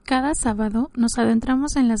Cada sábado nos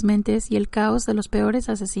adentramos en las mentes y el caos de los peores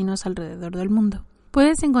asesinos alrededor del mundo.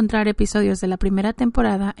 Puedes encontrar episodios de la primera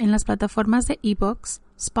temporada en las plataformas de iVoox,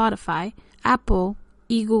 Spotify, Apple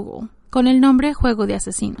y Google, con el nombre Juego de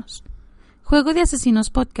Asesinos. Juego de Asesinos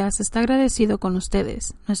Podcast está agradecido con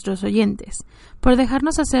ustedes, nuestros oyentes, por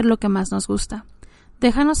dejarnos hacer lo que más nos gusta.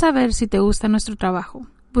 Déjanos saber si te gusta nuestro trabajo.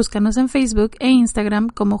 Búscanos en Facebook e Instagram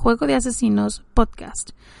como Juego de Asesinos Podcast.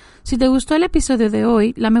 Si te gustó el episodio de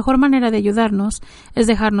hoy, la mejor manera de ayudarnos es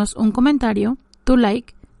dejarnos un comentario, tu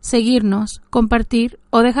like, seguirnos, compartir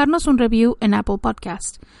o dejarnos un review en Apple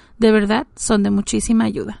Podcast. De verdad, son de muchísima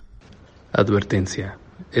ayuda. Advertencia.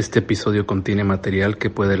 Este episodio contiene material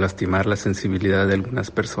que puede lastimar la sensibilidad de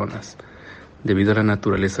algunas personas, debido a la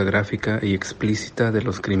naturaleza gráfica y explícita de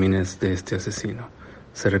los crímenes de este asesino.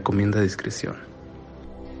 Se recomienda discreción.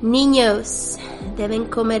 Niños, deben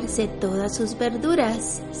comerse todas sus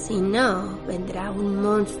verduras, si no, vendrá un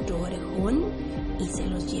monstruo orejón y se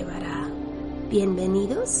los llevará.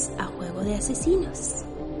 Bienvenidos a Juego de Asesinos.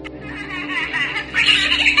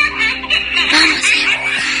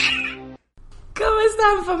 ¿Cómo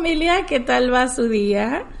están, familia? ¿Qué tal va su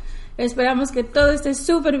día? Esperamos que todo esté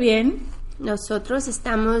súper bien. Nosotros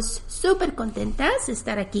estamos súper contentas de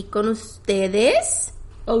estar aquí con ustedes.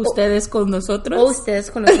 ¿O ustedes con nosotros? O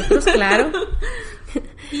ustedes con nosotros, claro.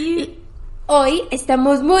 Y hoy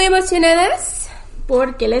estamos muy emocionadas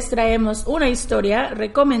porque les traemos una historia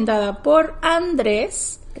recomendada por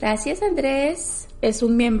Andrés. Gracias, Andrés. Es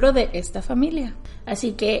un miembro de esta familia.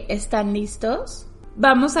 Así que, ¿están listos?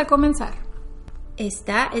 Vamos a comenzar.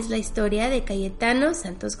 Esta es la historia de Cayetano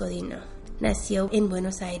Santos Godino. Nació en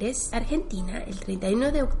Buenos Aires, Argentina, el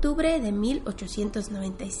 31 de octubre de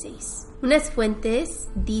 1896. Unas fuentes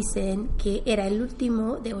dicen que era el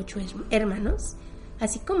último de 8 hermanos,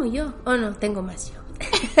 así como yo. Oh, no, tengo más yo.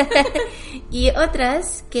 Y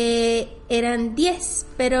otras que eran 10,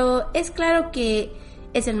 pero es claro que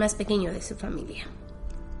es el más pequeño de su familia.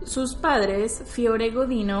 Sus padres, Fiore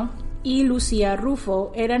Godino y Lucía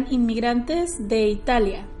Rufo, eran inmigrantes de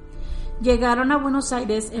Italia. Llegaron a Buenos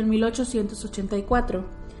Aires en 1884,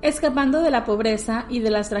 escapando de la pobreza y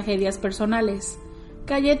de las tragedias personales.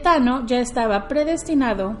 Cayetano ya estaba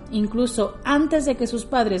predestinado, incluso antes de que sus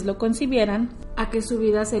padres lo concibieran, a que su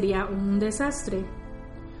vida sería un desastre.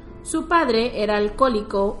 Su padre era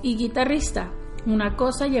alcohólico y guitarrista. Una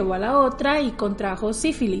cosa llevó a la otra y contrajo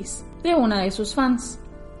sífilis de una de sus fans.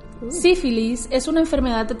 Sífilis es una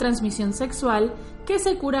enfermedad de transmisión sexual que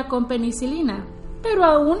se cura con penicilina, pero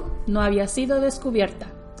aún no había sido descubierta.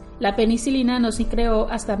 La penicilina no se creó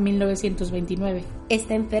hasta 1929.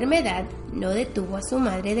 Esta enfermedad no detuvo a su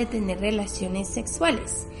madre de tener relaciones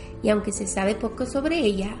sexuales, y aunque se sabe poco sobre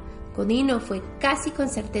ella, Godino fue casi con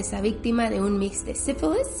certeza víctima de un mix de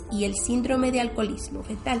sífilis y el síndrome de alcoholismo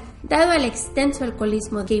fetal, dado al extenso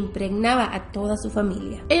alcoholismo que impregnaba a toda su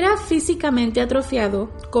familia. Era físicamente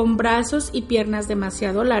atrofiado, con brazos y piernas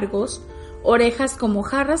demasiado largos, orejas como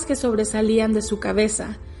jarras que sobresalían de su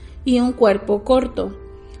cabeza y un cuerpo corto.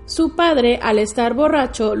 Su padre, al estar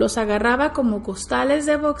borracho, los agarraba como costales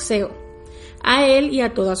de boxeo, a él y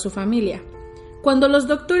a toda su familia. Cuando los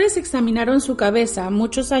doctores examinaron su cabeza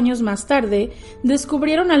muchos años más tarde,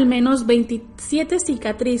 descubrieron al menos 27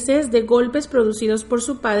 cicatrices de golpes producidos por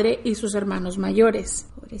su padre y sus hermanos mayores.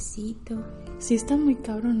 Pobrecito. Sí está muy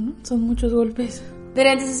cabrón, ¿no? Son muchos golpes.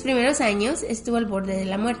 Durante sus primeros años estuvo al borde de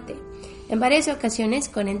la muerte, en varias ocasiones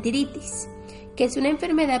con entiritis, que es una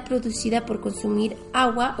enfermedad producida por consumir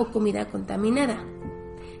agua o comida contaminada,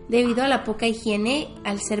 debido a la poca higiene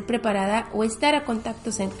al ser preparada o estar a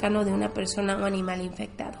contacto cercano de una persona o animal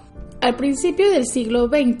infectado. Al principio del siglo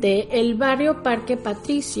XX, el barrio Parque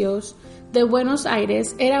Patricios de Buenos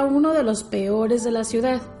Aires era uno de los peores de la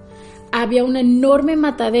ciudad. Había un enorme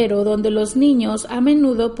matadero donde los niños a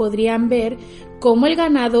menudo podrían ver cómo el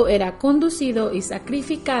ganado era conducido y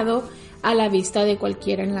sacrificado a la vista de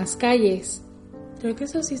cualquiera en las calles. Creo que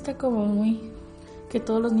eso sí está como muy... que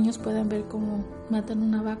todos los niños puedan ver cómo matan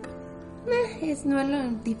una vaca. Es no lo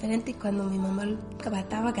diferente cuando mi mamá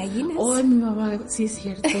mataba gallinas. Oh, mi mamá, sí es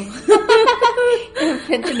cierto.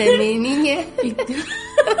 Enfrente de mi niña.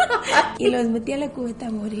 Y los metía a la cubeta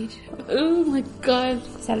a morir. Oh my God.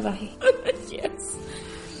 Salvaje. Yes.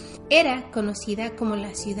 Era conocida como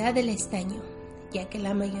la ciudad del estaño, ya que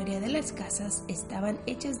la mayoría de las casas estaban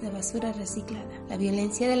hechas de basura reciclada. La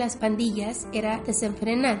violencia de las pandillas era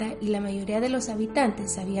desenfrenada y la mayoría de los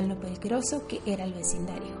habitantes sabían lo peligroso que era el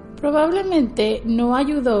vecindario. Probablemente no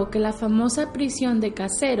ayudó que la famosa prisión de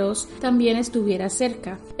caseros también estuviera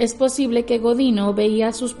cerca. Es posible que Godino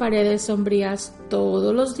veía sus paredes sombrías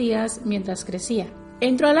todos los días mientras crecía.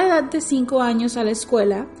 Entró a la edad de 5 años a la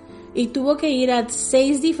escuela, y tuvo que ir a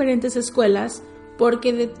 6 diferentes escuelas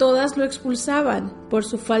porque de todas lo expulsaban por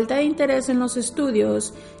su falta de interés en los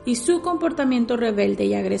estudios y su comportamiento rebelde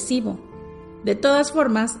y agresivo. De todas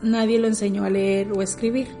formas, nadie lo enseñó a leer o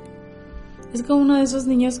escribir. Es como uno de esos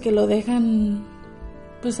niños que lo dejan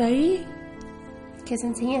pues ahí. Que se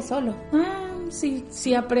enseña solo.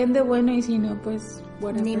 Si aprende, bueno, y si no, pues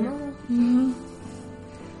bueno. Ni modo. Uh-huh.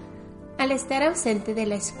 Al estar ausente de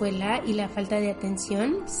la escuela y la falta de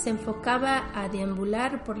atención, se enfocaba a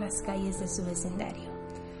deambular por las calles de su vecindario,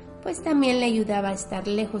 pues también le ayudaba a estar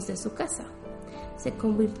lejos de su casa. Se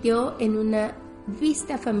convirtió en una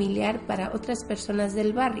vista familiar para otras personas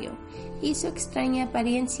del barrio y su extraña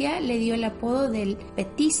apariencia le dio el apodo del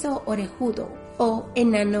petizo orejudo o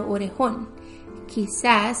enano orejón.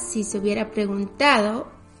 Quizás si se hubieran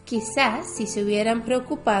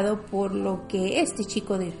preocupado por lo que este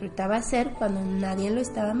chico disfrutaba hacer cuando nadie lo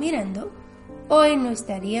estaba mirando, hoy no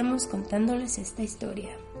estaríamos contándoles esta historia.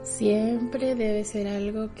 Siempre debe ser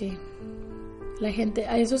algo que la gente,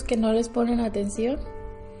 a esos que no les ponen atención,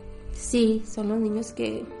 sí, son los niños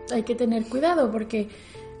que hay que tener cuidado, porque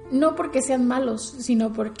no porque sean malos,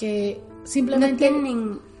 sino porque simplemente no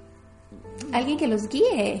tienen alguien que los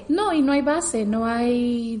guíe. No, y no hay base, no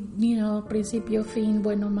hay, principio, fin,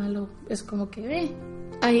 bueno, malo. Es como que,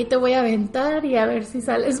 ahí te voy a aventar y a ver si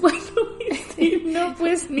sales bueno. Y si no,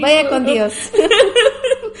 pues ni vaya con Dios.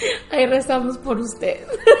 Ahí rezamos por usted.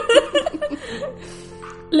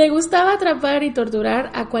 Le gustaba atrapar y torturar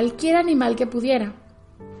a cualquier animal que pudiera.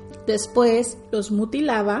 Después los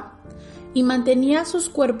mutilaba y mantenía sus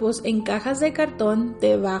cuerpos en cajas de cartón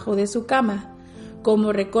debajo de su cama,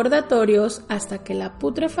 como recordatorios hasta que la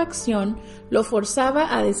putrefacción lo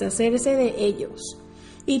forzaba a deshacerse de ellos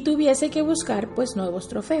y tuviese que buscar pues nuevos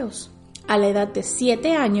trofeos. A la edad de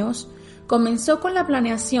 7 años comenzó con la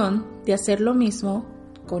planeación de hacer lo mismo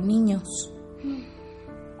con niños.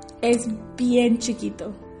 Es bien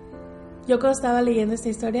chiquito. Yo cuando estaba leyendo esta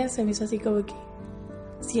historia se me hizo así como que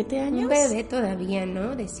 7 años. Un bebé todavía,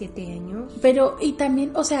 ¿no? De 7 años. Pero, y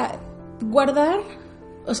también, guardar,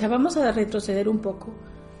 vamos a retroceder un poco.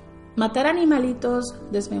 Matar animalitos,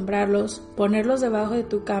 desmembrarlos, ponerlos debajo de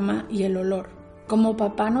tu cama y el olor. ¿Como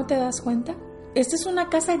papá no te das cuenta? Esta es una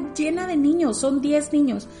casa llena de niños, son 10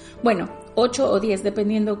 niños. Bueno, 8 o 10,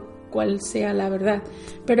 dependiendo cuál sea la verdad.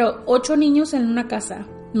 Pero 8 niños en una casa,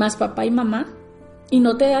 más papá y mamá, y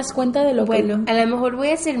no te das cuenta de lo que... Bueno, a lo mejor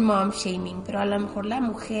voy a hacer mom shaming, pero a lo mejor la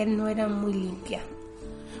mujer no era muy limpia.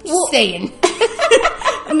 Saying.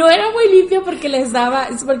 No era muy limpio porque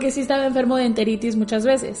porque sí estaba enfermo de enteritis muchas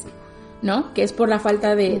veces, ¿no? Que es por la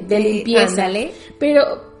falta de limpieza. Ándale. Pero,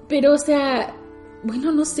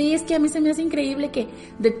 bueno, no sé, es que a mí se me hace increíble que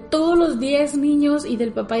de todos los 10 niños y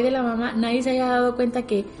del papá y de la mamá, nadie se haya dado cuenta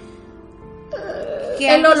que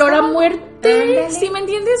el olor a muerte, ándale. ¿Sí me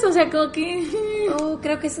entiendes? O sea, como que...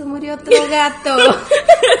 creo que se murió otro gato.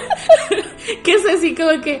 Que es así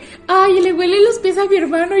como que, le huele los pies a mi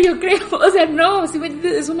hermano, yo creo. O sea, no, ¿sí me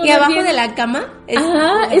entiendes? Es un olor. ¿Y abajo de la cama?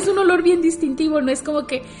 Es un olor bien distintivo, no es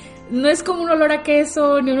como un olor a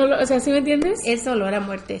queso, ni un olor, o sea, ¿sí me entiendes? Es olor a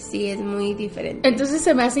muerte, sí, es muy diferente. Entonces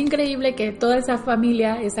se me hace increíble que toda esa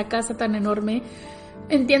familia, esa casa tan enorme,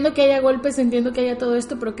 entiendo que haya golpes, entiendo que haya todo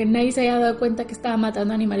esto, pero que nadie se haya dado cuenta que estaba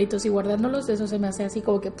matando animalitos y guardándolos, eso se me hace así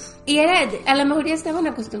como que... Y a lo mejor ya estaban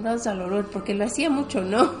acostumbrados al olor, porque lo hacía mucho,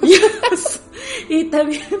 ¿no? Yes. Y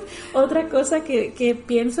también otra cosa que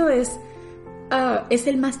pienso es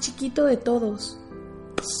el más chiquito de todos.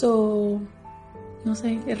 No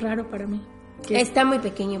sé, es raro para mí. Está muy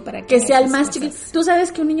pequeño para que sea el más chiquito. Tú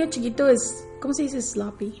sabes que un niño chiquito es, ¿cómo se dice?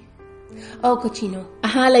 Sloppy. Cochino.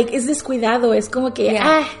 Ajá, es descuidado, es como que,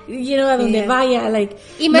 a donde vaya,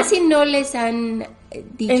 Y más si no les han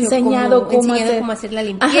enseñado cómo hacer la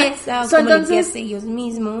limpieza, o cómo limpiarse ellos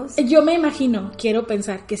mismos. Yo me imagino, quiero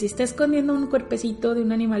pensar, que si está escondiendo un cuerpecito de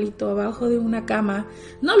un animalito abajo de una cama,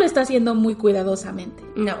 no lo está haciendo muy cuidadosamente.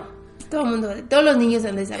 No, todos los niños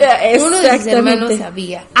han de saber. Uno de sus hermanos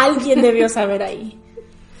sabía. Alguien debió saber ahí.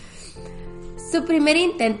 Su primer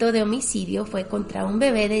intento de homicidio fue contra un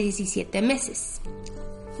bebé de 17 meses,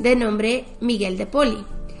 de nombre Miguel de Poli.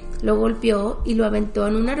 Lo golpeó y lo aventó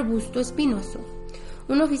en un arbusto espinoso.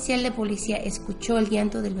 Un oficial de policía escuchó el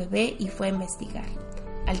llanto del bebé y fue a investigar.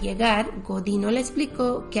 Al llegar, Godino le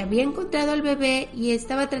explicó que había encontrado al bebé y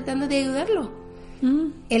estaba tratando de ayudarlo.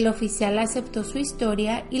 El oficial aceptó su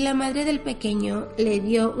historia y la madre del pequeño le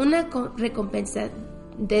dio una recompensa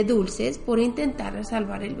de dulces por intentar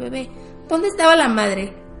salvar el bebé. ¿Dónde estaba la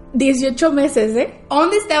madre? 18 meses, ¿eh?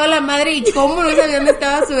 ¿Dónde estaba la madre y cómo no sabía dónde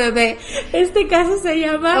estaba su bebé? Este caso se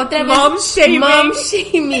llama otra mom vez shaming. Mom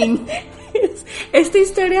shaming. esta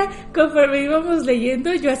historia, conforme íbamos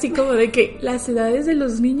leyendo, yo así como de que las edades de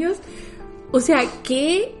los niños, o sea,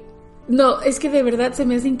 ¿qué? No, es que de verdad se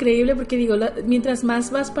me hace increíble porque digo, mientras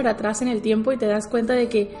más vas para atrás en el tiempo y te das cuenta de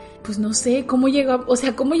que, pues no sé, ¿cómo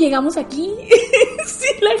llegamos aquí? Sí,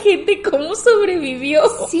 la gente, ¿cómo sobrevivió?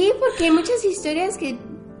 Sí, porque hay muchas historias que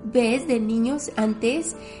ves de niños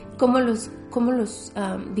antes, cómo los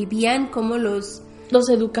vivían, cómo los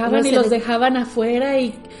educaban y los dejaban afuera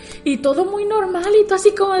y todo muy normal y todo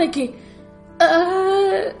así como de que...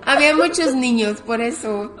 había muchos niños, por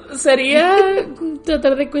eso. Sería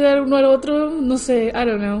tratar de cuidar uno al otro, no sé, I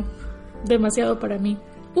don't know, demasiado para mí.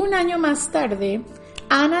 Un año más tarde,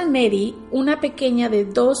 Anna Neri, una pequeña de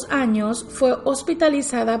 2 años, fue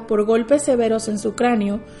hospitalizada por golpes severos en su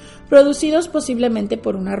cráneo, producidos posiblemente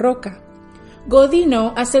por una roca.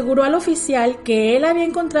 Godino aseguró al oficial que él había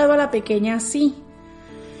encontrado a la pequeña así,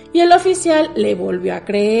 y el oficial le volvió a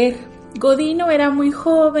creer. Godino era muy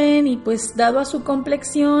joven y pues dado a su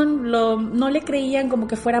complexión no le creían como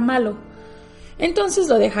que fuera malo. Entonces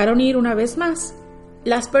lo dejaron ir una vez más.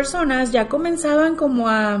 Las personas ya comenzaban como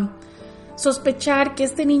a sospechar que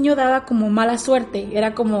este niño daba como mala suerte.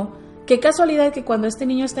 Era como, qué casualidad que cuando este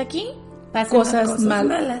niño está aquí, pasan cosas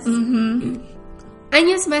malas. Uh-huh.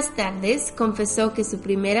 Años más tarde confesó que su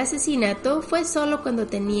primer asesinato fue solo cuando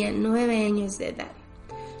tenía 9 años de edad.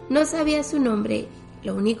 No sabía su nombre.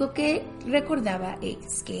 Lo único que recordaba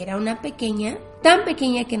es que era una pequeña, tan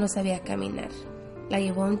pequeña que no sabía caminar. La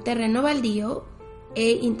llevó a un terreno baldío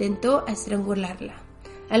e intentó estrangularla.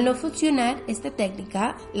 Al no funcionar esta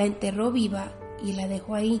técnica, la enterró viva y la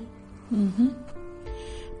dejó ahí. Uh-huh.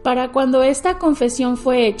 Para cuando esta confesión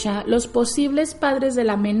fue hecha, los posibles padres de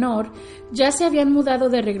la menor ya se habían mudado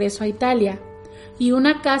de regreso a Italia, y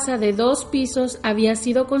una casa de 2 pisos había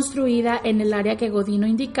sido construida en el área que Godino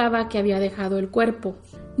indicaba que había dejado el cuerpo.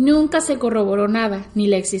 Nunca se corroboró nada, ni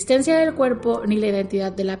la existencia del cuerpo ni la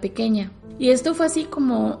identidad de la pequeña. Y esto fue así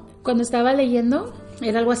como, cuando estaba leyendo,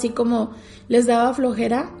 era algo así como, les daba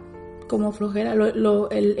flojera,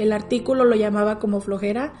 el artículo lo llamaba como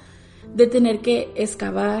flojera, de tener que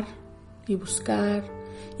excavar y buscar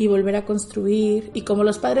y volver a construir, y como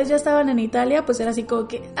los padres ya estaban en Italia, pues era así como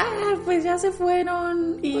que, pues ya se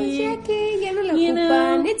fueron, y pues ya no lo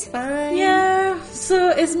ocupan, it's fine. Yeah, so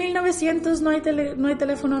es 1900, no hay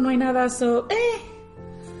teléfono, no hay nada,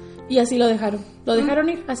 y así lo dejaron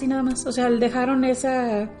ir, así nada más, o sea, dejaron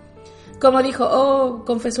esa, como dijo,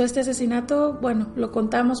 confesó este asesinato, bueno, lo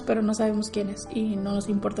contamos, pero no sabemos quién es, y no nos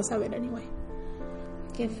importa saber anyway.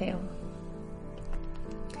 Qué feo.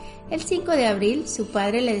 El 5 de abril, su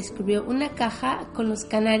padre le descubrió una caja con los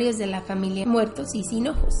canarios de la familia muertos y sin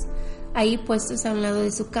ojos, ahí puestos a un lado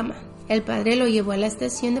de su cama. El padre lo llevó a la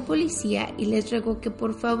estación de policía y les rogó que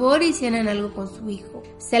por favor hicieran algo con su hijo.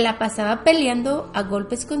 Se la pasaba peleando a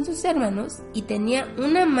golpes con sus hermanos y tenía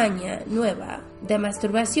una maña nueva de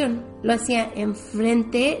masturbación. Lo hacía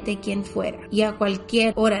enfrente de quien fuera y a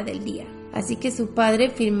cualquier hora del día. Así que su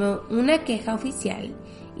padre firmó una queja oficial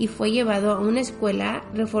y fue llevado a una escuela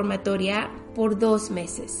reformatoria por 2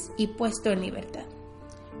 meses y puesto en libertad.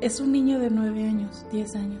 Es un niño de 9 años,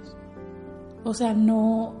 10 años. O sea,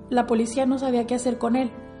 la policía no sabía qué hacer con él.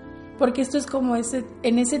 Porque esto es como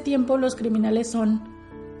en ese tiempo los criminales son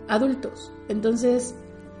adultos. Entonces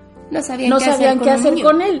no sabían qué hacer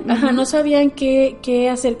con él. Uh-huh. Ajá, no sabían qué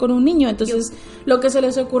hacer con un niño. Entonces lo que se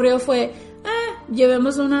les ocurrió fue,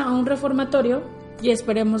 llevemos a un reformatorio y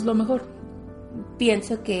esperemos lo mejor.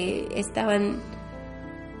 Pienso que estaban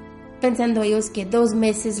pensando ellos que 2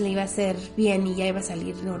 meses le iba a hacer bien y ya iba a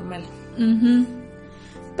salir normal. Uh-huh.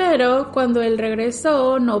 Pero cuando él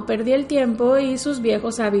regresó, no perdió el tiempo y sus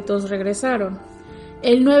viejos hábitos regresaron.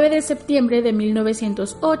 El 9 de septiembre de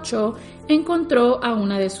 1908 encontró a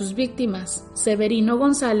una de sus víctimas, Severino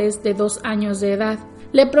González, de 2 años de edad.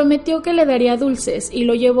 Le prometió que le daría dulces y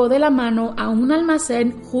lo llevó de la mano a un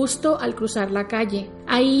almacén justo al cruzar la calle.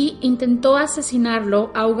 Ahí intentó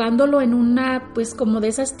asesinarlo ahogándolo en una, pues como de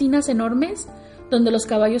esas tinas enormes donde los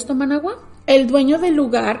caballos toman agua. El dueño del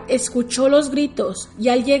lugar escuchó los gritos y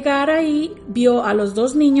al llegar ahí vio a los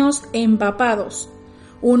 2 niños empapados,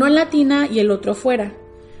 uno en la tina y el otro fuera.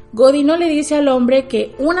 Godino le dice al hombre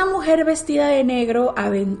que una mujer vestida de negro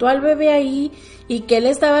aventó al bebé ahí y que él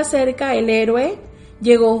estaba cerca, el héroe,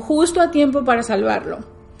 llegó justo a tiempo para salvarlo.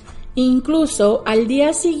 Incluso al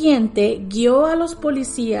día siguiente guió a los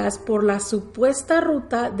policías por la supuesta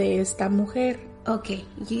ruta de esta mujer. Ok,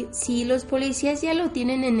 si los policías ya lo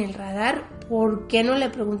tienen en el radar, ¿por qué no le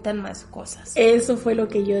preguntan más cosas? Eso fue lo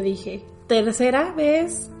que yo dije. Tercera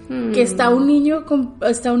vez que está un niño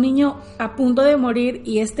a punto de morir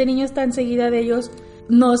y este niño está enseguida de ellos.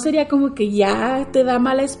 ¿no sería como que ya te da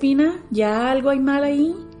mala espina? ¿Ya algo hay mal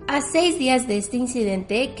ahí? A 6 días de este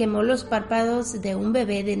incidente, quemó los párpados de un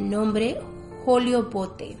bebé de nombre Julio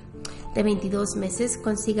Bote, de 22 meses,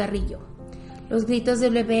 con cigarrillo. Los gritos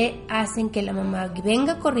del bebé hacen que la mamá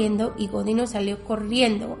venga corriendo y Godino salió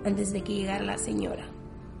corriendo antes de que llegara la señora.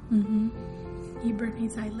 Y burned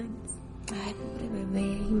his eyelids. Ay, pobre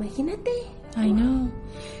bebé, imagínate. I know.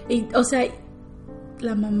 Y, o sea,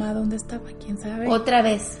 la mamá, ¿dónde estaba? ¿Quién sabe? Otra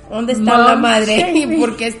vez, ¿dónde está la madre? ¿Y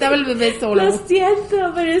por qué estaba el bebé solo? Lo siento,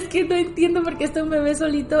 pero es que no entiendo por qué está un bebé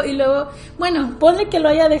solito y luego, bueno, ponle que lo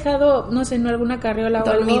haya dejado, no sé, en alguna carriola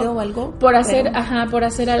dormido o algo. Por hacer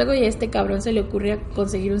algo y a este cabrón se le ocurre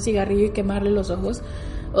conseguir un cigarrillo y quemarle los ojos.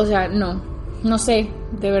 O sea, no sé,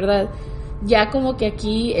 de verdad. Ya como que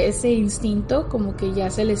aquí ese instinto como que ya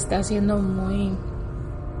se le está haciendo muy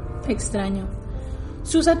extraño.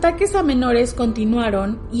 Sus ataques a menores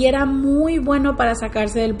continuaron y era muy bueno para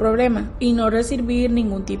sacarse del problema y no recibir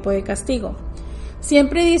ningún tipo de castigo,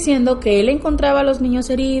 siempre diciendo que él encontraba a los niños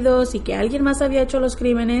heridos y que alguien más había hecho los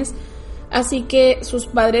crímenes, así que sus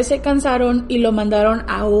padres se cansaron y lo mandaron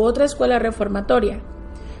a otra escuela reformatoria.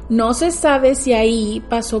 No se sabe si ahí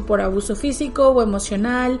pasó por abuso físico o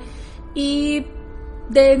emocional y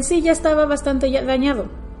de en sí ya estaba bastante dañado,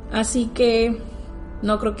 así que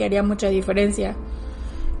no creo que haría mucha diferencia.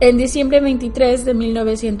 En diciembre 23 de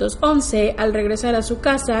 1911, al regresar a su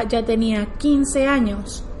casa, ya tenía 15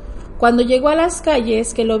 años. Cuando llegó a las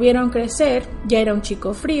calles que lo vieron crecer, ya era un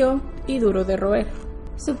chico frío y duro de roer.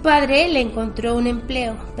 Su padre le encontró un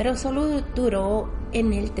empleo, pero solo duró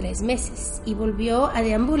en él 3 meses y volvió a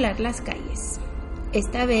deambular las calles.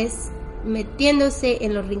 Esta vez metiéndose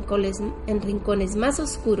en los rincones más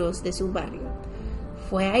oscuros de su barrio.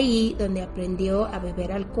 Fue ahí donde aprendió a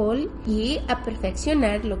beber alcohol y a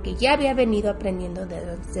perfeccionar lo que ya había venido aprendiendo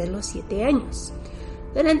desde los 7 años.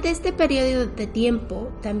 Durante este periodo de tiempo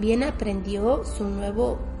también aprendió su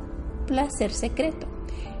nuevo placer secreto,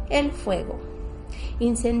 el fuego.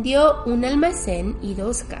 Incendió un almacén y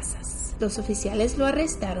 2 casas. Los oficiales lo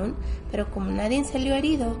arrestaron, pero como nadie salió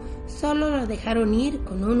herido, solo lo dejaron ir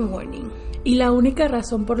con un warning. Y la única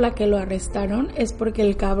razón por la que lo arrestaron es porque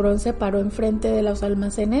el cabrón se paró enfrente de los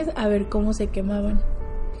almacenes a ver cómo se quemaban.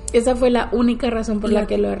 Esa fue la única razón por la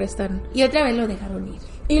que lo arrestaron. Y otra vez lo dejaron ir.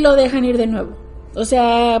 Y lo dejan ir de nuevo. O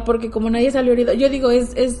sea, porque como nadie salió herido, yo digo,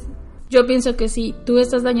 yo pienso que si tú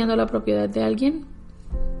estás dañando la propiedad de alguien,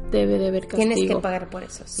 debe de haber castigo. Tienes que pagar por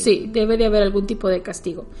eso. Sí, debe de haber algún tipo de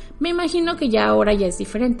castigo. Me imagino que ya ahora ya es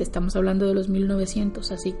diferente. Estamos hablando de los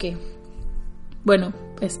 1900, así que, bueno,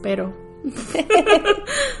 espero.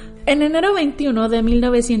 En enero 21 de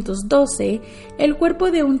 1912, el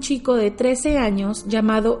cuerpo de un chico de 13 años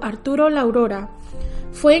llamado Arturo La Aurora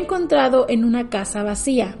fue encontrado en una casa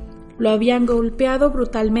vacía. Lo habían golpeado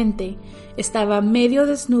brutalmente, estaba medio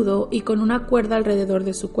desnudo y con una cuerda alrededor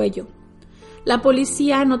de su cuello. La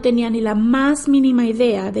policía no tenía ni la más mínima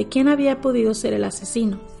idea de quién había podido ser el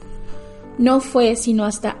asesino. No fue sino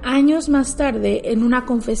hasta años más tarde, en una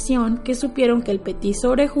confesión, que supieron que el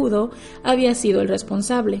petizo orejudo había sido el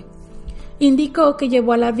responsable. Indicó que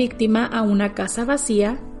llevó a la víctima a una casa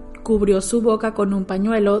vacía, cubrió su boca con un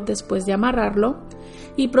pañuelo después de amarrarlo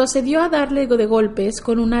y procedió a darle de golpes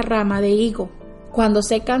con una rama de higo. Cuando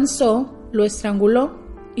se cansó, lo estranguló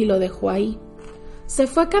y lo dejó ahí. Se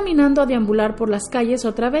fue caminando a deambular por las calles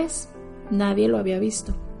otra vez. Nadie lo había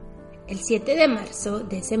visto. El 7 de marzo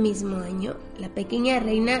de ese mismo año, la pequeña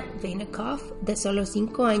reina Vanikov, de solo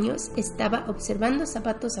 5 años, estaba observando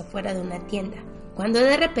zapatos afuera de una tienda, cuando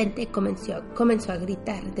de repente comenzó a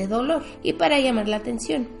gritar de dolor y para llamar la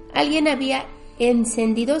atención. Alguien había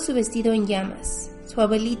encendido su vestido en llamas. Su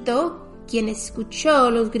abuelito, quien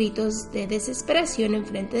escuchó los gritos de desesperación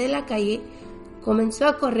enfrente de la calle, comenzó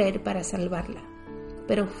a correr para salvarla,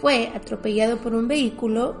 pero fue atropellado por un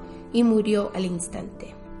vehículo y murió al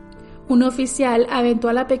instante. Un oficial aventó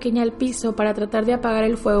a la pequeña al piso para tratar de apagar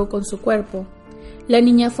el fuego con su cuerpo. La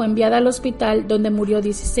niña fue enviada al hospital, donde murió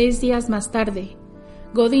 16 días más tarde.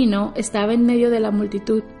 Godino estaba en medio de la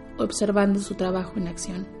multitud, observando su trabajo en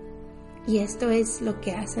acción. Y esto es lo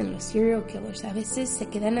que hacen los serial killers. A veces se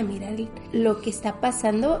quedan a mirar lo que está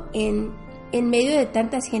pasando en medio de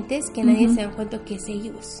tantas gentes que nadie se da cuenta que es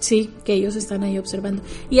ellos. Sí, que ellos están ahí observando.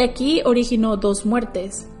 Y aquí originó 2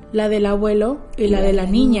 muertes, la del abuelo y la de la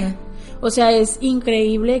niña. O sea, es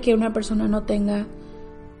increíble que una persona no tenga,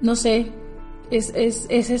 no sé, es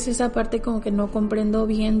esa parte como que no comprendo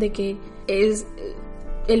bien de que es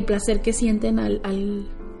el placer que sienten al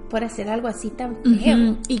por hacer algo así tan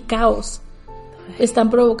feo. Y caos.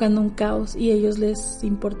 Están provocando un caos y a ellos les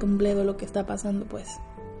importa un bledo lo que está pasando, pues.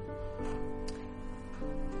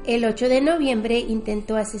 El 8 de noviembre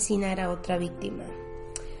intentó asesinar a otra víctima,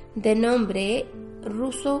 de nombre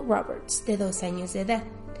Russell Roberts, de 2 años de edad.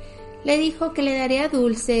 Le dijo que le daría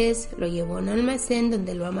dulces, lo llevó a un almacén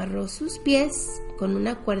donde lo amarró sus pies con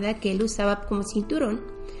una cuerda que él usaba como cinturón,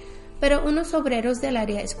 pero unos obreros del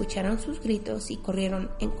área escucharon sus gritos y corrieron,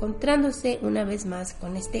 encontrándose una vez más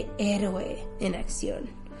con este héroe en acción.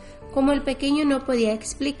 Como el pequeño no podía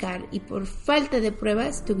explicar y por falta de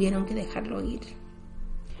pruebas tuvieron que dejarlo ir.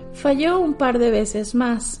 Falló un par de veces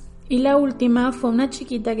más, y la última fue una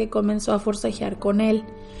chiquita que comenzó a forcejear con él,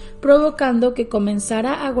 provocando que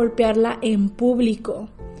comenzara a golpearla en público.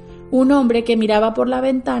 Un hombre que miraba por la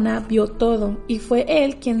ventana vio todo, y fue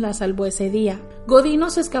él quien la salvó ese día. Godino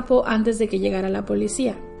se escapó antes de que llegara la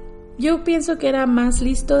policía. Yo pienso que era más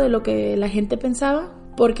listo de lo que la gente pensaba,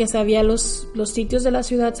 porque sabía los sitios de la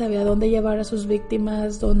ciudad, sabía dónde llevar a sus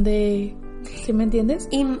víctimas, dónde... ¿Sí me entiendes?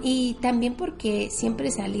 Y también porque siempre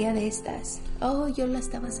salía de estas. Oh, yo la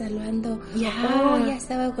estaba salvando. Yeah. Oh, ya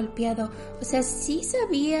estaba golpeado. O sea, sí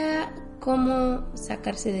sabía cómo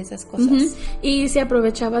sacarse de esas cosas. Uh-huh. Y se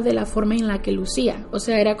aprovechaba de la forma en la que lucía. O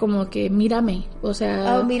sea, era como que mírame. O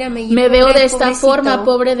sea, mírame, me pobre, veo de esta pobrecito. forma,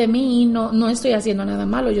 pobre de mí. No estoy haciendo nada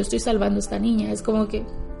malo. Yo estoy salvando a esta niña. Es como que...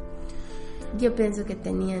 Yo pienso que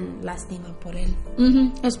tenían lástima por él.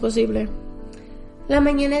 Uh-huh. Es posible. La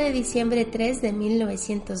mañana de diciembre 3 de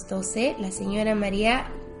 1912, la señora María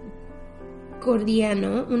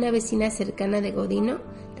Godino, una vecina cercana de Godino,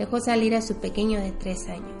 dejó salir a su pequeño de 3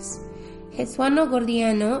 años. Cayetano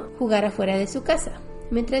Godino jugara fuera de su casa,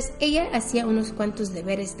 mientras ella hacía unos cuantos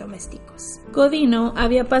deberes domésticos. Godino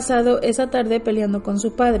había pasado esa tarde peleando con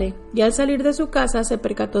su padre, y al salir de su casa se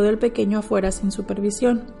percató del pequeño afuera sin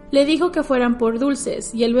supervisión. Le dijo que fueran por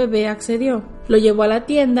dulces, y el bebé accedió. Lo llevó a la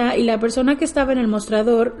tienda, y la persona que estaba en el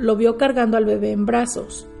mostrador lo vio cargando al bebé en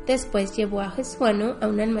brazos. Después llevó a Cayetano a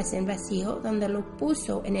un almacén vacío, donde lo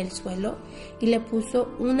puso en el suelo y le puso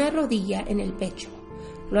una rodilla en el pecho.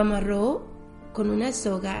 Lo amarró con una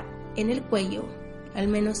soga en el cuello al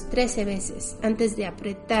menos 13 veces antes de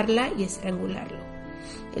apretarla y estrangularlo.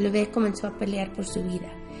 El bebé comenzó a pelear por su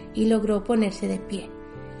vida y logró ponerse de pie.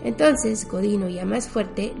 Entonces Godino, ya más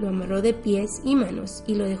fuerte, lo amarró de pies y manos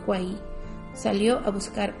y lo dejó ahí. Salió a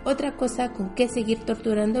buscar otra cosa con que seguir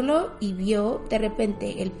torturándolo y vio de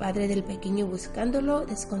repente el padre del pequeño buscándolo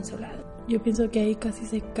desconsolado. Yo pienso que ahí casi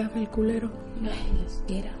se caga el culero. Ay, los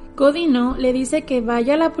quiera. Godino le dice que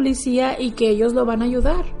vaya a la policía y que ellos lo van a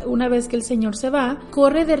ayudar. Una vez que el señor se va,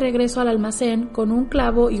 corre de regreso al almacén con un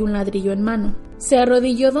clavo y un ladrillo en mano. Se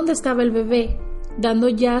arrodilló donde estaba el bebé, dando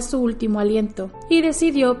ya su último aliento, y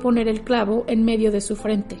decidió poner el clavo en medio de su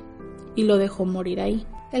frente, y lo dejó morir ahí.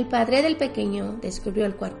 El padre del pequeño descubrió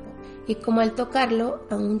el cuerpo, y como al tocarlo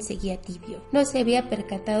aún seguía tibio, no se había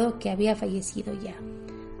percatado que había fallecido ya.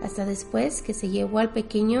 Hasta después que se llevó al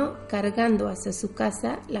pequeño cargando hacia su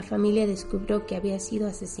casa, la familia descubrió que había sido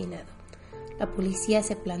asesinado. La policía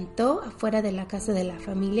se plantó afuera de la casa de la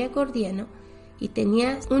familia Godino y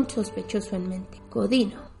tenía un sospechoso en mente,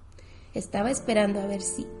 Godino. Estaba esperando a ver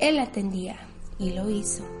si él atendía y lo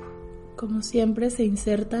hizo. Como siempre se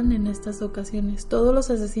insertan en estas ocasiones. Todos los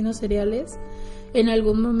asesinos seriales en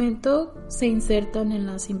algún momento se insertan en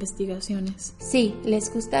las investigaciones. Sí,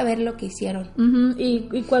 les gusta ver lo que hicieron. Uh-huh.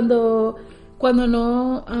 Y cuando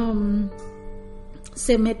no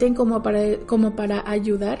se meten como para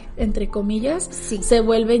ayudar, entre comillas, sí, se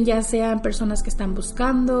vuelven ya sean personas que están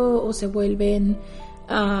buscando o se vuelven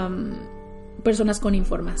personas con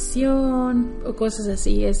información o cosas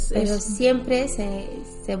así. Pero siempre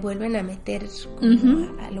se vuelven a meter como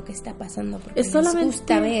uh-huh. a lo que está pasando porque es les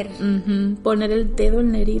gusta ver. Uh-huh, poner el dedo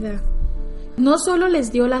en la herida. No solo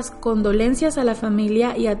les dio las condolencias a la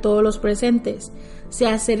familia y a todos los presentes, se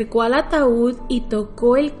acercó al ataúd y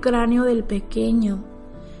tocó el cráneo del pequeño.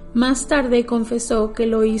 Más tarde confesó que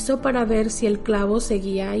lo hizo para ver si el clavo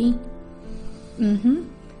seguía ahí. Uh-huh.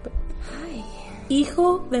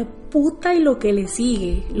 Hijo de puta y lo que le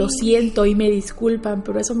sigue. Lo siento y me disculpan,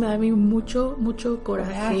 pero eso me da a mí mucho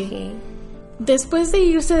coraje. Después de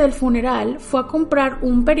irse del funeral, fue a comprar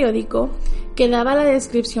un periódico que daba la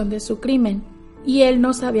descripción de su crimen. Y él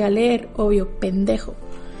no sabía leer, obvio, pendejo.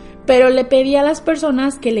 Pero le pedía a las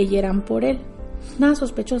personas que leyeran por él. Nada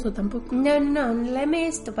sospechoso tampoco. No, léeme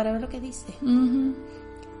esto para ver lo que dice. Uh-huh.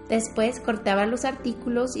 Después cortaba los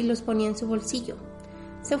artículos y los ponía en su bolsillo.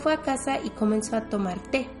 Se fue a casa y comenzó a tomar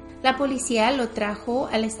té. La policía lo trajo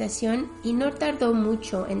a la estación y no tardó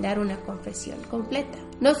mucho en dar una confesión completa.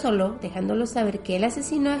 No solo dejándolo saber que él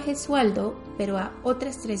asesinó a Gesualdo, pero a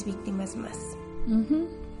otras 3 víctimas más. Uh-huh.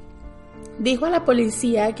 Dijo a la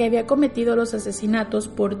policía que había cometido los asesinatos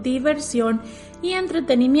por diversión y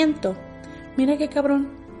entretenimiento. Mira qué cabrón.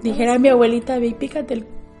 Dijera mi abuelita, ve y pícate el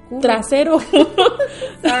trasero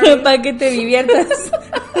para que te diviertas.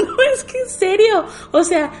 No, es que en serio. O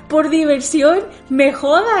sea, por diversión, me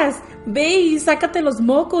jodas. Ve y sácate los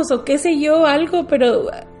mocos o qué sé yo, algo, pero...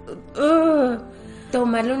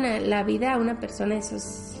 Tomarle la vida a una persona, eso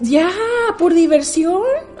es... Ya, por diversión.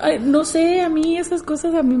 Ay, no sé, a mí esas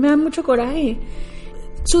cosas a mí me dan mucho coraje.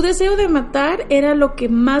 Su deseo de matar era lo que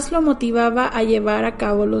más lo motivaba a llevar a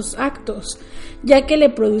cabo los actos, ya que le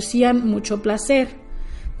producían mucho placer.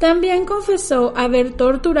 También confesó haber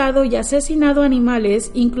torturado y asesinado animales,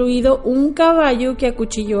 incluido un caballo que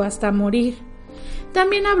acuchilló hasta morir.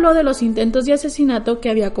 También habló de los intentos de asesinato que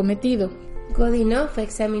había cometido. Godino fue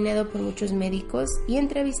examinado por muchos médicos y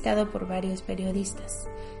entrevistado por varios periodistas.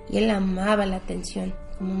 Y él amaba la atención,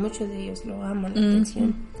 como muchos de ellos lo aman, la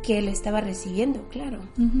atención que él estaba recibiendo, claro.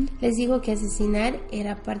 Les dijo que asesinar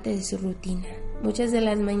era parte de su rutina. Muchas de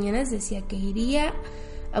las mañanas decía que iría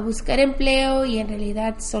a buscar empleo y en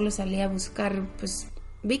realidad solo salía a buscar,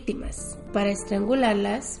 víctimas para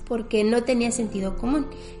estrangularlas porque no tenía sentido común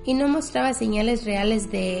y no mostraba señales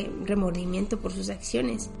reales de remordimiento por sus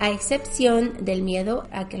acciones, a excepción del miedo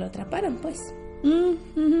a que lo atraparan, pues.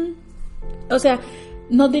 O sea,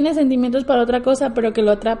 no tiene sentimientos para otra cosa, pero que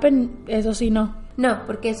lo atrapen, eso sí no. No,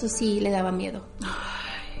 porque eso sí le daba miedo.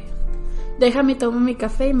 Ay, déjame tomar mi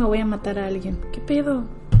café y me voy a matar a alguien. ¿Qué pedo?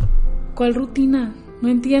 ¿Cuál rutina? No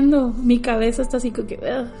entiendo. Mi cabeza está así como que...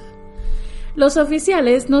 Los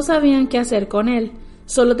oficiales no sabían qué hacer con él.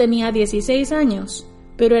 Solo tenía 16 años,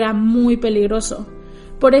 pero era muy peligroso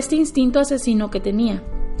por este instinto asesino que tenía.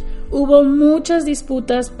 Hubo muchas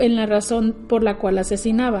disputas en la razón por la cual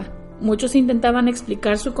asesinaba. Muchos intentaban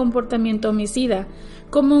explicar su comportamiento homicida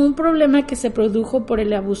como un problema que se produjo por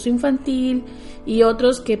el abuso infantil y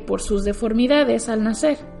otros que por sus deformidades al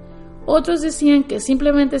nacer. Otros decían que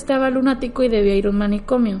simplemente estaba lunático y debía ir a un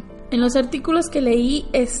manicomio. En los artículos que leí,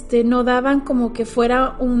 no daban como que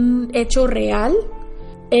fuera un hecho real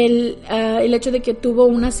el hecho de que tuvo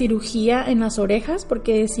una cirugía en las orejas,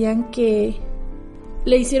 porque decían que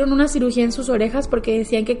le hicieron una cirugía en sus orejas porque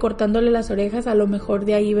decían que cortándole las orejas a lo mejor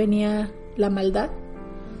de ahí venía la maldad.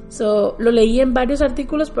 Lo leí en varios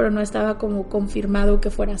artículos, pero no estaba como confirmado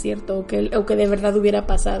que fuera cierto o que de verdad hubiera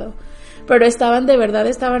pasado. Pero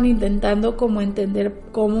estaban intentando como entender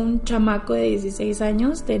cómo un chamaco de 16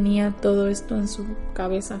 años tenía todo esto en su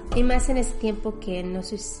cabeza. Y más en ese tiempo que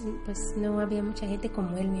no había mucha gente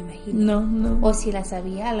como él, me imagino. No. O si las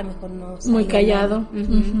había, a lo mejor no sabía. Muy callado.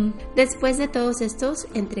 Después de todos estos,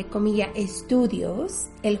 entre comillas, estudios,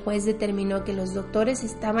 el juez determinó que los doctores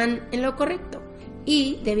estaban en lo correcto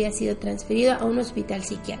y debía sido transferido a un hospital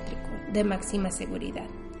psiquiátrico de máxima seguridad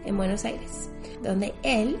en Buenos Aires, donde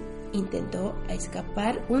él intentó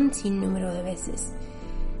escapar un sinnúmero de veces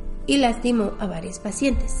y lastimó a varios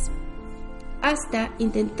pacientes. Hasta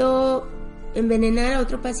intentó envenenar a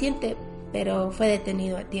otro paciente, pero fue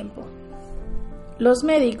detenido a tiempo. Los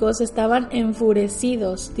médicos estaban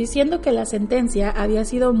enfurecidos, diciendo que la sentencia había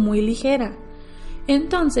sido muy ligera.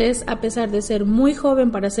 Entonces, a pesar de ser muy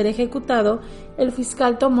joven para ser ejecutado, el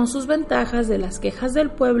fiscal tomó sus ventajas de las quejas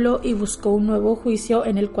del pueblo y buscó un nuevo juicio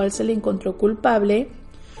en el cual se le encontró culpable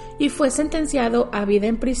y fue sentenciado a vida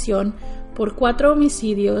en prisión por 4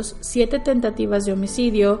 homicidios, 7 tentativas de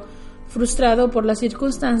homicidio, frustrado por las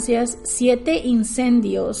circunstancias, 7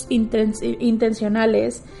 incendios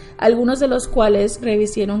intencionales, algunos de los cuales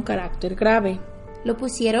revistieron carácter grave. Lo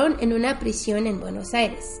pusieron en una prisión en Buenos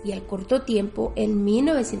Aires y al corto tiempo, en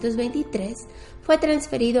 1923, fue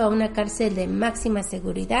transferido a una cárcel de máxima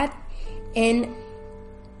seguridad en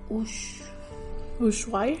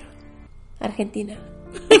Ushuaia, Argentina.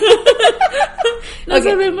 No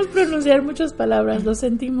sabemos pronunciar muchas palabras, lo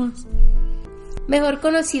sentimos. Mejor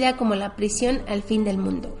conocida como la prisión al fin del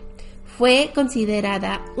mundo. Fue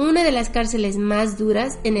considerada una de las cárceles más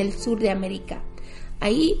duras en el sur de América.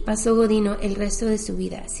 Ahí pasó Godino el resto de su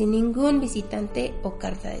vida, sin ningún visitante o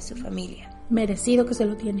carta de su familia. Merecido que se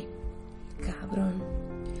lo tiene. Cabrón.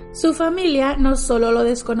 Su familia no solo lo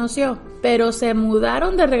desconoció, pero se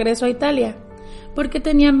mudaron de regreso a Italia, porque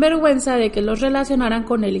tenían vergüenza de que los relacionaran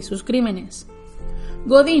con él y sus crímenes.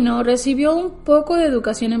 Godino recibió un poco de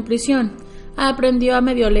educación en prisión, aprendió a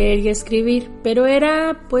medio leer y escribir, pero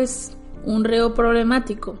era, un reo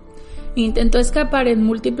problemático. Intentó escapar en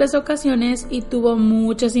múltiples ocasiones y tuvo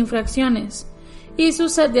muchas infracciones, y su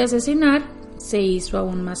sed de asesinar se hizo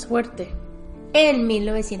aún más fuerte. En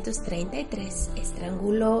 1933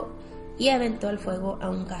 estranguló y aventó al fuego a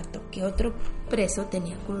un gato que otro preso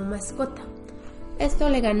tenía como mascota. Esto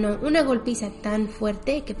le ganó una golpiza tan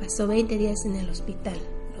fuerte que pasó 20 días en el hospital.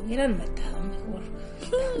 Lo hubieran matado mejor.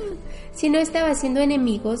 Si no estaba haciendo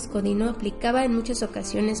enemigos, Godino aplicaba en muchas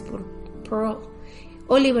ocasiones por parole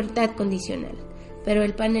o libertad condicional, pero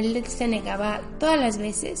el panel se negaba todas las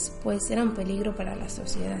veces, pues era un peligro para la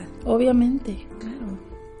sociedad. Obviamente. Claro.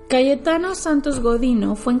 Cayetano Santos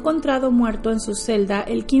Godino fue encontrado muerto en su celda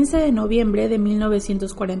el 15 de noviembre de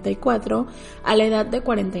 1944 a la edad de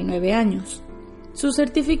 49 años. Su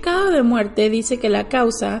certificado de muerte dice que la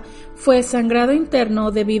causa fue sangrado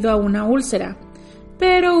interno debido a una úlcera,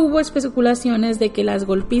 pero hubo especulaciones de que las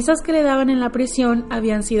golpizas que le daban en la prisión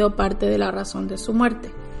habían sido parte de la razón de su muerte.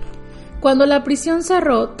 Cuando la prisión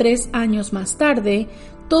cerró 3 años más tarde,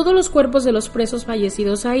 todos los cuerpos de los presos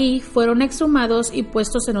fallecidos ahí fueron exhumados y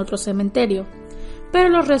puestos en otro cementerio, pero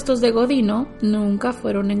los restos de Godino nunca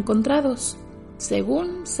fueron encontrados,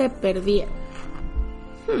 según se perdieron.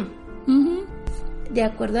 De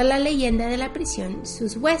acuerdo a la leyenda de la prisión,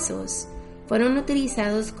 sus huesos fueron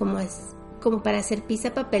utilizados como para hacer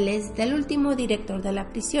pisapapeles del último director de la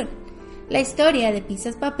prisión. La historia de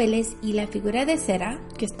pisapapeles y la figura de cera,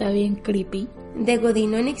 que está bien creepy, de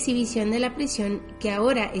Godino en exhibición de la prisión, que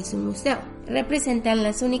ahora es un museo, representan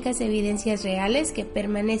las únicas evidencias reales que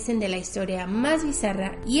permanecen de la historia más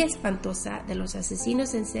bizarra y espantosa de los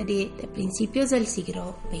asesinos en serie de principios del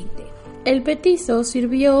siglo XX. El petizo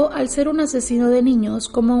sirvió, al ser un asesino de niños,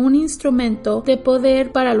 como un instrumento de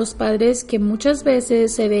poder para los padres que muchas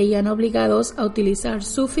veces se veían obligados a utilizar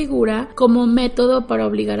su figura como método para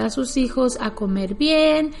obligar a sus hijos a comer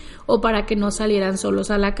bien o para que no salieran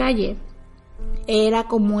solos a la calle. Era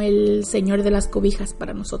como el señor de las cobijas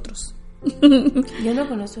para nosotros. Yo no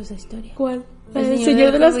conozco esa historia. ¿Cuál? ¿El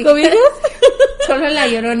señor de las cobijas? Solo la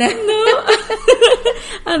Llorona.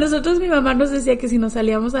 No. A nosotros mi mamá nos decía que si nos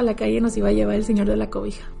salíamos a la calle nos iba a llevar el señor de la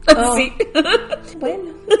cobija. Oh. Sí.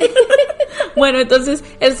 Bueno. Bueno, entonces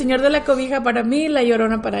el señor de la cobija para mí, la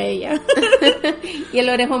Llorona para ella. Y el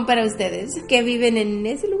orejón para ustedes, que viven en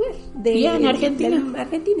ese lugar. En Argentina.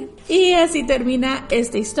 Argentina. Y así termina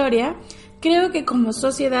esta historia. Creo que como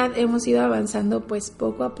sociedad hemos ido avanzando pues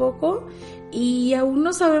poco a poco y aún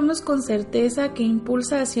no sabemos con certeza qué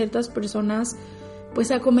impulsa a ciertas personas pues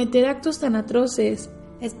a cometer actos tan atroces.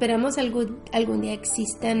 Esperamos algún día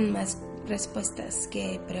existan más respuestas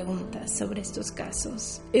que preguntas sobre estos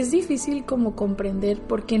casos. Es difícil como comprender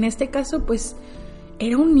porque en este caso pues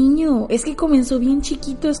era un niño, es que comenzó bien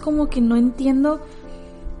chiquito, es como que no entiendo.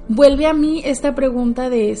 Vuelve a mí esta pregunta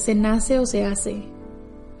de ¿se nace o se hace?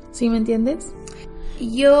 ¿Sí me entiendes?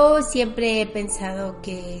 Yo siempre he pensado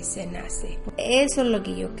que se nace. Eso es lo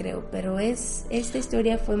que yo creo, pero esta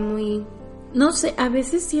historia fue muy... No sé, a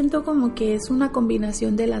veces siento como que es una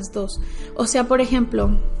combinación de las dos. O sea, por ejemplo,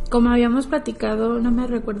 como habíamos platicado, no me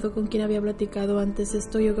recuerdo con quién había platicado antes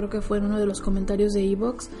esto, yo creo que fue en uno de los comentarios de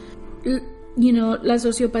iVoox. La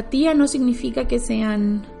sociopatía no significa que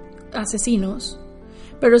sean asesinos,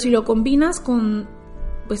 pero si lo combinas con,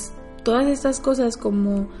 pues, todas estas cosas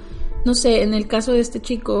como, no sé, en el caso de este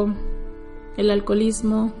chico, el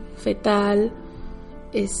alcoholismo fetal,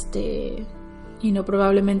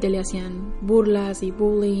 probablemente le hacían burlas y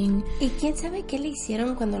bullying. Y quién sabe qué le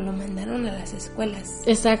hicieron cuando lo mandaron a las escuelas.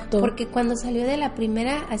 Exacto. Porque cuando salió de la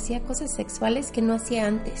primera hacía cosas sexuales que no hacía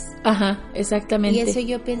antes. Ajá, exactamente. Y eso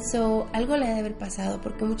yo pienso, algo le ha de haber pasado,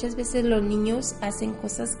 porque muchas veces los niños hacen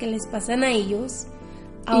cosas que les pasan a ellos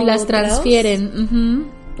y las transfieren.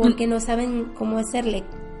 Uh-huh. Porque no saben cómo hacerle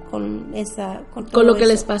con lo que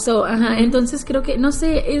les pasó. Ajá. Uh-huh. Entonces creo que, no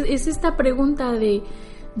sé, es esta pregunta de...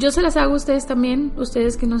 Yo se las hago a ustedes también,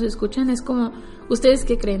 ustedes que nos escuchan, es como, ¿ustedes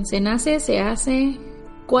qué creen? ¿Se nace? ¿Se hace?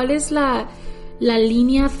 ¿Cuál es la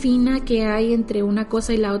línea fina que hay entre una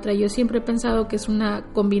cosa y la otra? Yo siempre he pensado que es una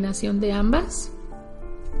combinación de ambas.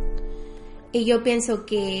 Y yo pienso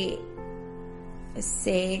que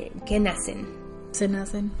nacen. Se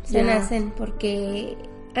nacen. Se nacen porque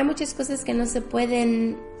hay muchas cosas que no se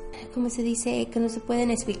pueden, ¿cómo se dice? Que no se pueden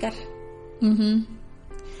explicar. Uh-huh.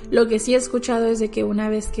 Lo que sí he escuchado es de que una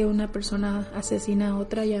vez que una persona asesina a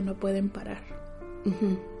otra ya no pueden parar.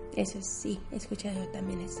 Uh-huh. Eso sí, he escuchado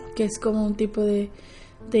también eso. Que es como un tipo de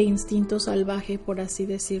instinto salvaje, por así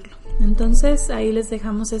decirlo. Entonces ahí les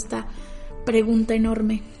dejamos esta pregunta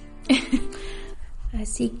enorme.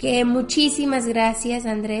 Así que muchísimas gracias,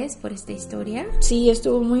 Andrés, por esta historia. Sí,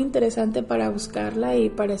 estuvo muy interesante para buscarla y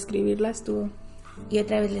para escribirla estuvo. Y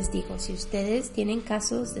otra vez les digo, si ustedes tienen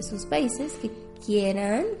casos de sus países que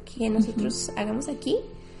quieran que nosotros hagamos aquí,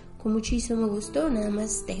 con muchísimo gusto, nada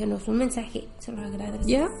más déjenos un mensaje, se lo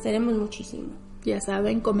agradeceremos muchísimo. Ya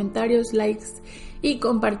saben, comentarios, likes y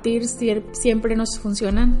compartir siempre nos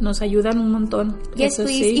funcionan, nos ayudan un montón. Yes,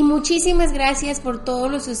 please. Sí. Y muchísimas gracias por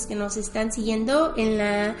todos los que nos están siguiendo en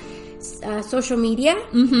la social media.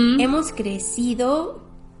 Hemos crecido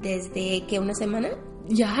desde que una semana.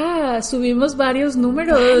 Ya, subimos varios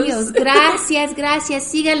números. Gracias.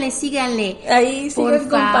 Síganle. Ahí sigan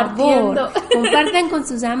compartiendo. Compartan con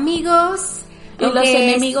sus amigos. Y los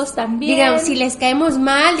enemigos también. Digan, si les caemos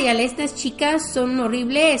mal, díganle, estas chicas son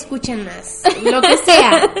horribles, escúchenlas. Lo que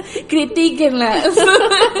sea. Critíquenlas.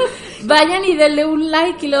 Vayan y denle un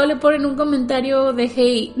like y luego le ponen un comentario de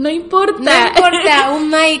hey. No importa, un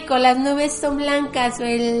like, o las nubes son blancas, o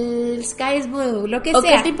el sky is blue, lo que sea. O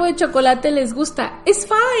qué tipo de chocolate les gusta. Es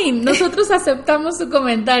fine. Nosotros aceptamos su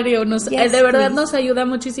comentario. De verdad nos ayuda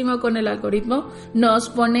muchísimo con el algoritmo. Nos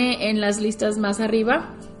pone en las listas más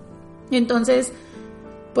arriba. Entonces,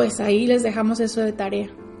 pues ahí les dejamos eso de tarea.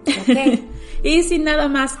 Okay. Y sin nada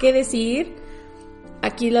más que decir,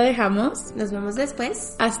 aquí lo dejamos. Nos vemos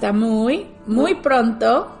después. Hasta muy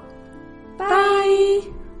pronto.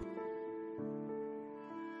 Bye.